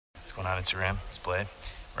going on Instagram? It's Blade.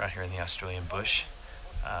 We're out here in the Australian bush.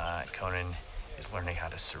 Conan is learning how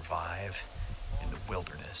to survive in the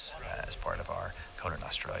wilderness as part of our Conan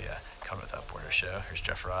Australia Conan Without Borders show. Here's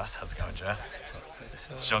Jeff Ross. How's it going, Jeff?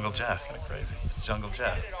 It's Jungle Jeff. Kind of crazy. It's Jungle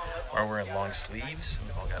Jeff. We're wearing long sleeves.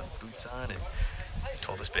 We've all got boots on, and they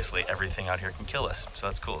told us basically everything out here can kill us. So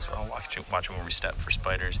that's cool. So we're all watching where we step for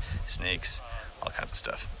spiders, snakes, all kinds of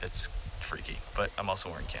stuff. It's freaky, but I'm also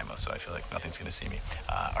wearing camo, so I feel like nothing's gonna see me.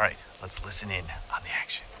 All right, let's listen in on the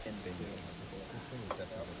action.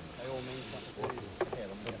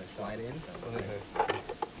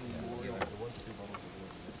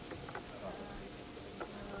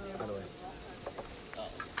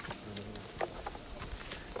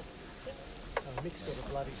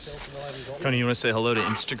 Tony, you want to say hello to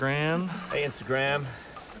Instagram? Hey, Instagram.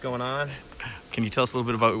 What's going on? Can you tell us a little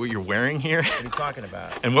bit about what you're wearing here? What are you talking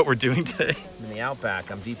about? And what we're doing today? I'm in the outback.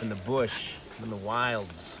 I'm deep in the bush. I'm in the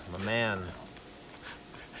wilds. I'm a man.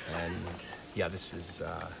 And yeah, this was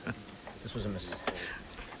a mistake.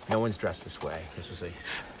 No one's dressed this way. This was an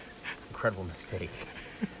incredible mistake.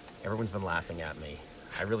 Everyone's been laughing at me.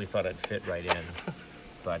 I really thought I'd fit right in,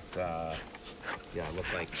 but yeah, I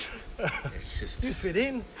look like it's just. You fit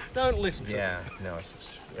in. Don't listen to Yeah, no,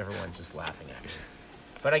 everyone's just laughing at me.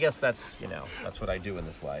 But I guess that's what I do in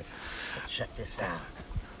this life. But check this out.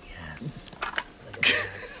 Yes.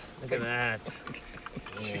 Look at that.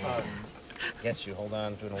 Gets you. Hold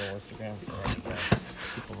on to an little Instagram. There you go.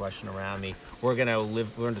 People rushing around me. We're gonna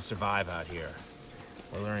learn to survive out here.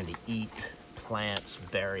 We're learning to eat plants,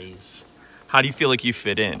 berries. How do you feel like you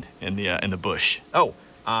fit in the bush? Oh,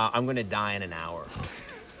 I'm gonna die in an hour.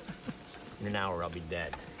 In an hour, I'll be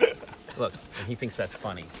dead. Look, and he thinks that's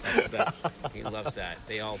funny. He loves that.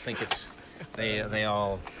 They all think it's. They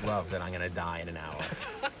all love that I'm gonna die in an hour.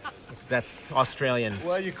 That's Australian.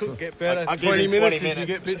 Well, you could get better. I'll give you 20 minutes 20 if you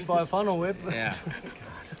get bitten by a funnel web. Yeah.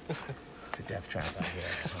 God. It's a death trap out here.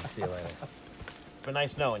 I'll see you later. But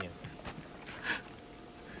nice knowing you.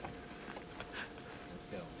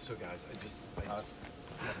 So guys, I just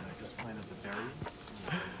planted the berries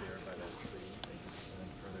right there by that tree, and then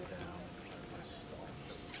further down the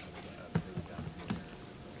stalks.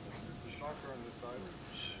 The stalks are on this side.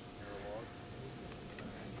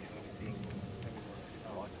 Near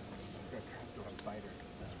a log.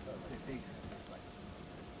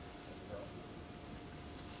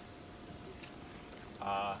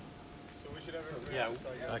 So we should have everybody Yeah. on this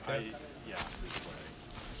side. Okay. Yeah. This way.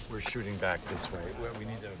 We're shooting back this way. We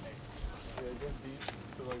need to. Yeah, go deep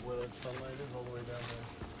to like where that sunlight is, all the way down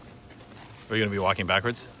Are you gonna be walking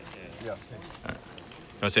backwards? there. Yeah. You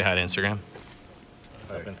want to say hi to Instagram?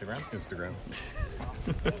 What's up, Instagram? Instagram.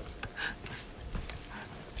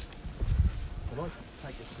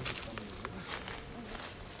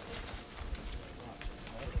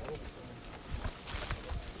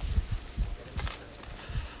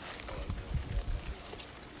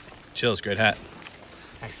 Chills, great hat.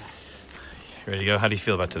 Thanks, man. You ready to go? How do you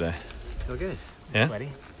feel about today? Feel good. Yeah?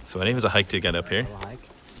 Sweaty. Sweaty? It was a hike to get up here. A little hike.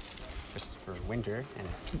 Just for winter, and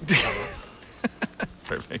it's summer.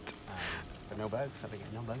 Perfect. But no bugs.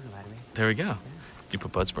 No bugs in me. There we go. Did you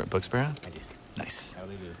put bug spray on? I did. Nice.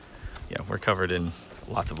 Totally did. Yeah, we're covered in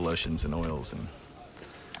lots of lotions and oils and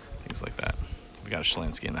things like that. We got a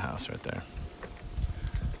Schlansky in the house right there.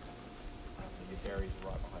 The berries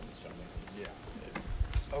right behind this gentleman. Yeah.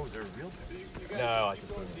 Oh, they're real berries. No, I just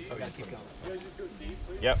put them in. Okay, keep going. You guys just go deep,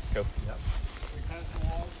 please. Yep, go. Yep. We pass the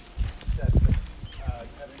wall. Set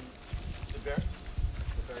having the berries.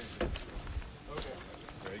 Okay.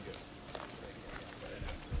 Very good.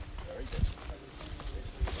 Very good.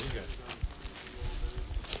 Very good.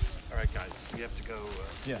 All right, guys, we have to go.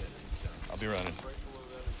 Yeah. I'll be running. Right below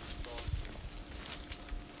that is the stalk.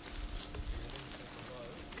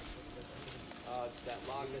 That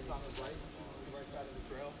log that's on the right side of the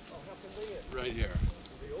trail. Oh, how convenient. Right here.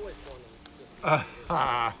 We always want them just.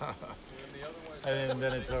 And the other one. And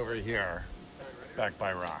then it's over here, back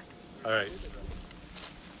by rock. All right.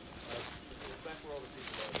 Back where all the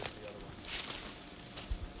people are, is the other one.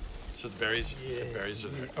 So the berries are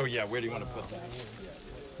there. Oh yeah, where do you want to put that?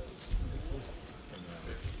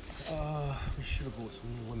 We should have bought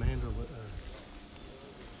some Lamanda. Maybe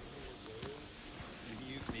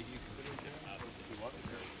you can put it there. If you want it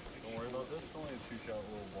there. Don't worry about this. It's only a 2-shot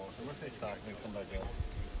little walk. Unless they stop and come back out.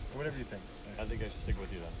 Or whatever you think. I think I should stick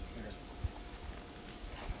with you then.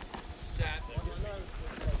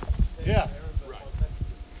 Yeah.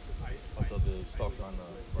 Also the stalks on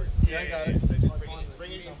the. Yeah, I got it.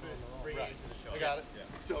 Bring it into the show. I got it.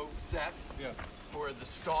 So, Seth, Yeah. for the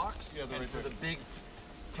stalks Yeah, they're and right for there. the big,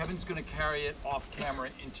 Kevin's going to carry it off camera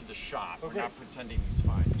into the shot. Okay. We're not pretending he's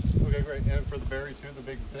fine. Okay, great. And for the berry too, the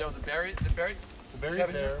big thing? No, the berry's berry's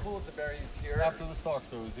Kevin, there. you're cool with the berries here. After the stalks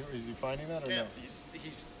though, is he finding that or Yeah, no?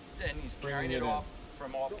 he's Bringing carrying it it in. off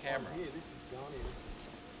from off camera. Yeah, this is Garnia.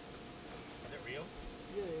 Is it real?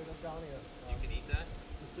 Yeah, that's Garnia. You can eat that?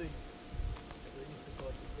 The seed. They used to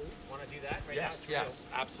collect the seed. Want to do that right Yes, now? yes,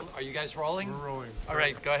 absolutely. Are you guys rolling? We're rolling. All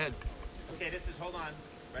right, go ahead. Okay, this is, hold on.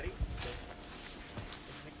 Ready? This is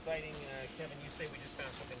exciting. Kevin, you say we just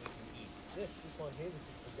found something we can eat. This one here, this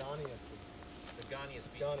is the Garnia seed. The Ghania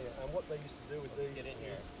species. Garnia. And what they used to do with these Get in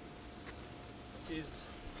here. is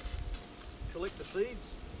collect the seeds,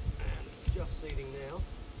 and it's just seeding now.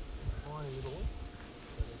 There's a tiny little one.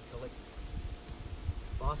 So they collect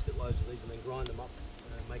basket loads of these and then grind them up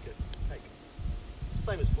and make a cake.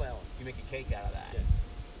 Same as flour. You make a cake out of that. Yeah.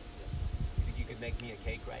 You think you could make me a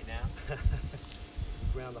cake right now?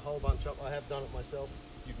 Ground a whole bunch up. I have done it myself.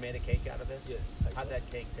 You've made a cake out of this? Yeah. How'd that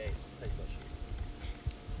cake taste? Tastes like shit.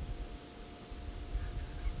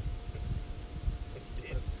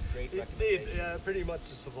 Great It recommendation. did, pretty much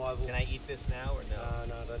a survival. Can I eat this now or no?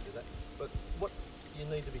 No, don't do that. But what you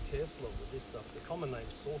need to be careful of with this stuff, the common name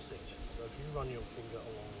is sausage. So if you run your finger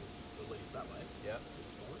along the leaf that way, Yeah,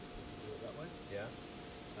 it's fine. If you do it that way, yeah.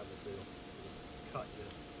 have a feel. Cut the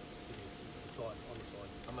side, on the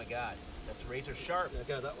side. Oh my God, that's razor sharp. Now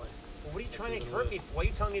go that way. Well, what are you trying to even hurt worse. me for? Why are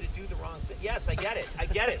you telling me to do the wrong thing? Yes, I get it. I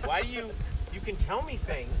get it. Why do you can tell me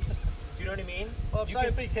things. Do you know what I mean? Well, I'm You saying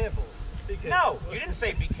can- be careful. Be careful. No, you didn't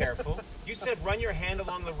say be careful. You said run your hand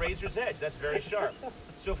along the razor's edge. That's very sharp.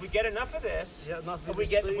 So if we get enough of this, Yeah, enough of if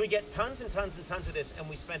this we seed. get tons and tons and tons of this, and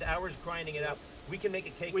we spend hours grinding it up, we can make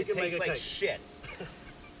a cake We that can make tastes a like cake. shit.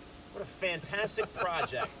 What a fantastic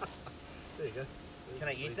project. There you go. Can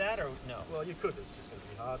I eat that or no? Well, you could. It's just going to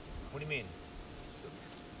be hard. What do you mean?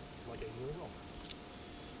 Like eating a roll.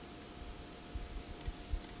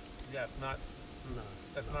 Yeah, not. No.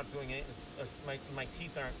 That's not doing anything. My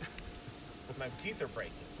teeth aren't. My teeth are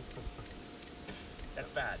breaking. That's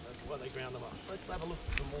bad. That's why they ground them up. Let's have a look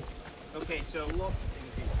at some more. Okay, so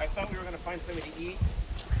I thought we were gonna find something to eat,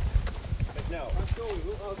 but no. I'm sure we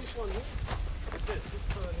will. Oh, this one here. What's this? This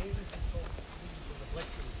one here. This is called the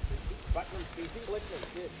Blackton species. Buttman species. Blackton,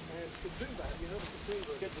 yes. And Katoomba, you know the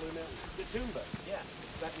Katoomba? Get Blue Mountain. Katoomba. Yeah.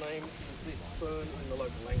 That name is this fern in the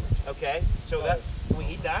local language. Okay. So that can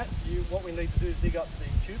we eat that? What we need to do is dig up the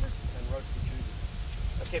tubers and roast the tubers.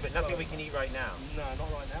 Okay, but nothing we can eat right now. No,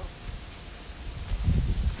 not right now.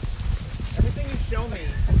 Everything you show me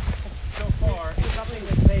so far is something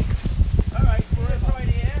that takes. All right, so this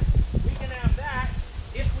idea, we can have that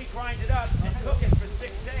if we grind it up and cook it for 6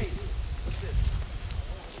 days. What's this?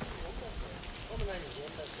 Common name is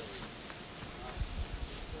wombat berry.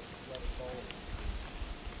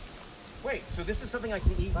 Wait, so this is something I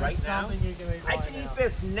can eat right now? Something you can eat I right can now. eat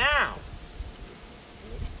this now.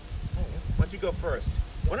 Why don't you go first?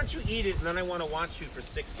 Why don't you eat it and then I want to watch you for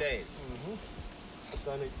 6 days?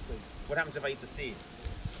 Don't eat the seeds. What happens if I eat the seed?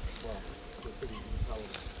 Well, they're pretty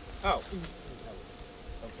intelligent. Oh,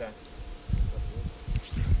 okay.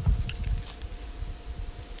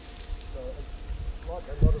 So it's like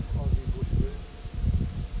a lot of Aussie bush food.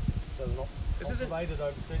 They're not This isn't- cultivated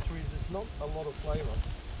over centuries. There's not a lot of flavour.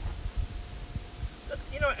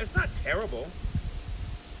 You know, it's not terrible.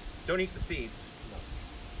 Don't eat the seeds. No.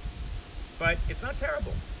 But it's not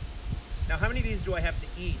terrible. Now, how many of these do I have to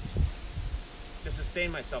eat to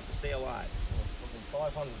sustain myself, to stay alive? Well,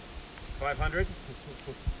 500. 500?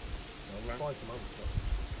 Find some other stuff.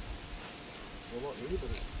 Well, not really, but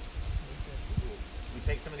it's We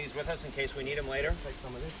take some of these with us in case we need them later. take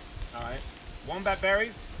some of this. All right. Wombat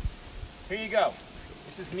berries. Here you go.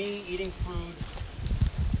 This is me eating food,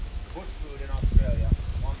 bush food in Australia.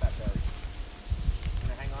 Wombat berries. I'm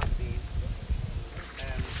gonna hang on to these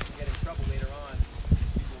and get in trouble later on.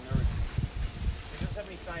 These will nourish you. It doesn't have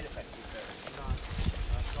any side effects, you said. No,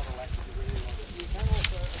 it's not electric or anything like that. You can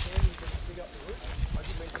also, again, you can dig up the roots. I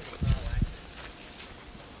did mention it.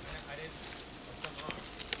 I didn't. Or some wrong.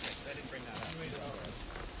 I didn't bring that up.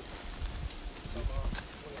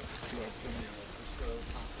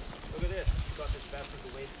 Look at this. You thought this vest was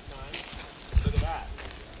a waste of time? Look at that.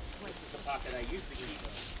 This is the pocket I used to keep.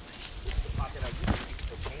 This is the pocket I used to keep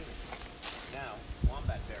cocaine in. Now,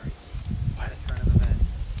 wombat berries. At a turn of events.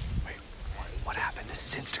 Wait, what happened? This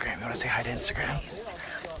is Instagram. You want to say hi to Instagram?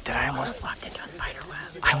 Did I almost Walked into a spider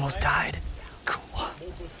web. I almost died. Cool.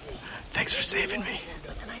 Thanks for saving me.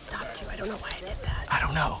 But then I stopped you. I don't know why I did that. I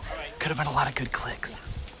don't know. Could have been a lot of good clicks.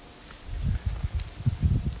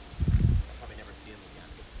 Probably never see them again.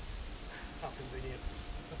 How convenient.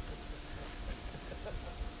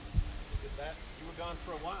 Look at that. You were gone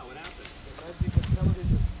for a while. What happened? Magic of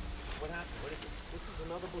television. What happened? What is this? This is an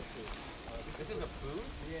another bush here. This is a food?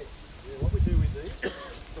 Yes. Yeah, what we do with these,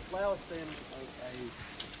 the flower stem,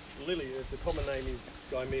 a lily, the common name is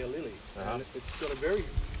Gymea lily. And it's got a very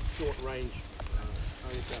short range,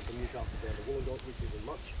 only down from Newcastle down to Wollongong, which isn't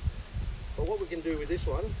much. But what we can do with this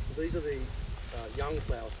one, these are the young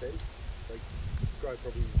flower stems. They grow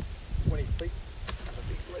probably 20 feet. A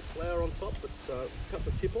big red flower on top, but cut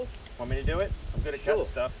the tip off. Want me to do it? I'm good at cutting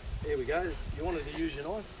stuff. Here we go. You wanted to use your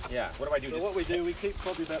knife? Yeah. What do I do? So what we do, we keep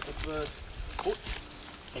probably about the first foot.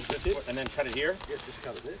 And then cut it here? Yes, just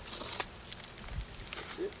cut it there.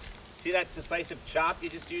 See that decisive chop you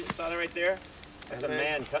just used? Saw that right there? That's And a then-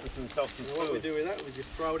 man cutting himself some And what we food. do with that, we just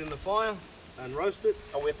throw it in the fire and roast it.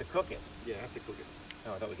 Oh, we have to cook it. Yeah, I have to cook it.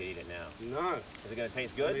 Oh, I thought we could eat it now. No. Is it going to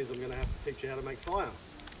taste That good? means I'm going to have to teach you how to make fire.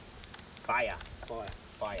 Fire. Fire.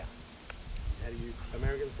 Fire. How do you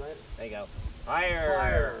Americans say it? There you go. Fire.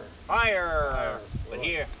 Fire. Fire. Fire. But Right.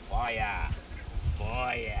 here, fire.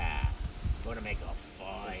 Fire. We're going to make a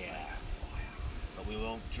fire. But we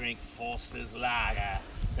won't drink Foster's Lager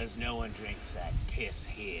because no one drinks that piss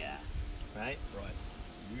here. Right? Right.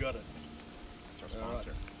 You got it. That's our All right.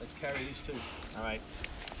 sponsor. Let's carry these two. All right.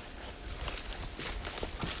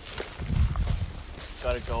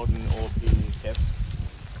 Got a golden orb in tip.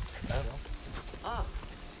 Ah.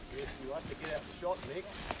 Yes, you like to get out the shot, Nick.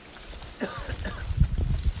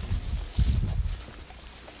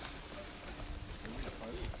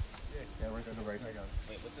 Yeah, we're going to right now.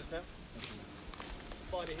 Wait, what's this now?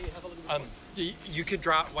 Spider here, have a look at You could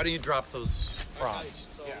drop. Why don't you drop those fronds?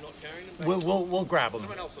 So I'm not carrying them. We'll grab them.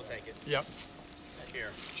 Someone else will take it. Yep. Here.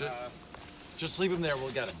 Just leave them there.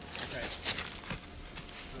 We'll get them. Okay.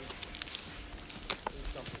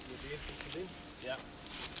 Something you'll be interested in. Yeah.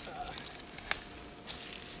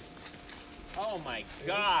 Oh my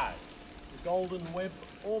God. The golden web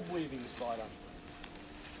orb weaving spider.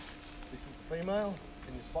 This is the female.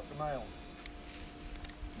 Can you spot the male?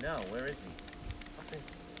 No, where is he?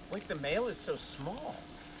 Wait, the male is so small.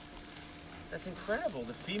 That's incredible.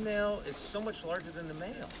 The female is so much larger than the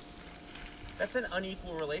male. That's an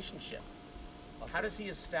unequal relationship. How does he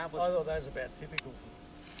establish? I thought that was about typical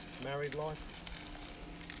married life.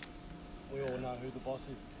 We all know who the boss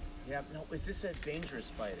is. Yeah, no, is this a dangerous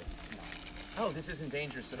spider? No. Oh, this isn't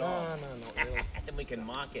dangerous at No, all. no, not really. Then we can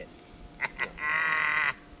mock it.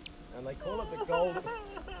 And they call it the golden.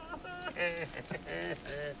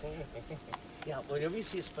 Yeah, whenever you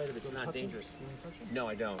see a spider that's not dangerous. No,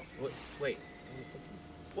 I don't. Wait.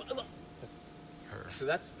 What? Look. Her. So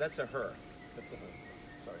that's a her. That's a her.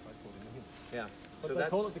 Sorry, I called him him. Yeah. But So they that's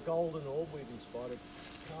call it the golden orb weaving spider.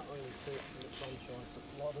 Can't really see it in the sunshine,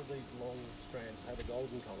 but a lot of these long strands have a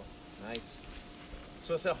golden colour. nice.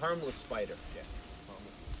 So it's a harmless spider. Yeah.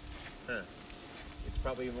 Huh. It's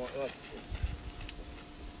probably more. Look, it's.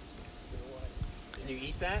 Can you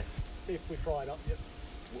eat that? If we fry it up, yep.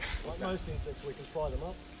 Like Okay. most insects, we can fry them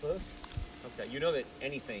up first. Okay. You know that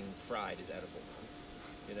anything fried is edible, huh?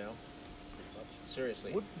 You know?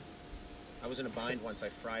 Seriously. Wood. I was in a bind once. I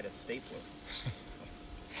fried a stapler.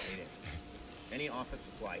 Ate it. Any office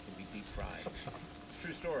supply can be deep fried.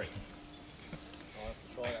 True story. I'll have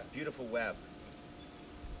to try that. Beautiful web.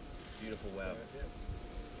 Beautiful web. Yeah.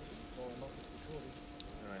 Fry them up with the shorty.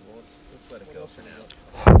 All right. Well, let's let it What go else for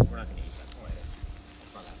have we now. We're not gonna eat that spider.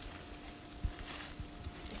 It's not happening.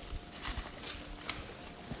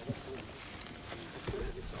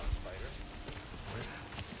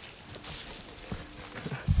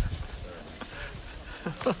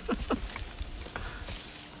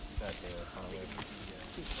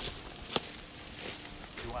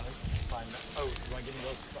 You want to find that? Oh, you want to give me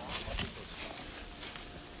those stalks? I'll keep those stalks.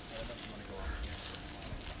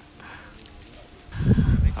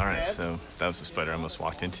 All right, so that was the spider I almost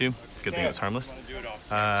walked into. Good thing it was harmless.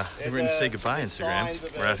 We're going to say goodbye,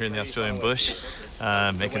 Instagram. We're out here in the Australian bush,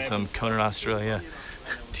 making some Conan Australia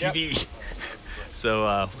TV. So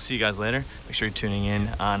we'll see you guys later. Make sure you're tuning in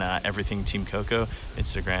on everything Team Coco,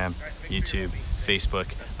 Instagram, YouTube, Facebook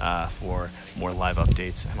for more live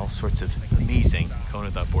updates and all sorts of amazing Conan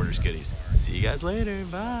Without Borders goodies. See you guys later.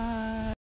 Bye.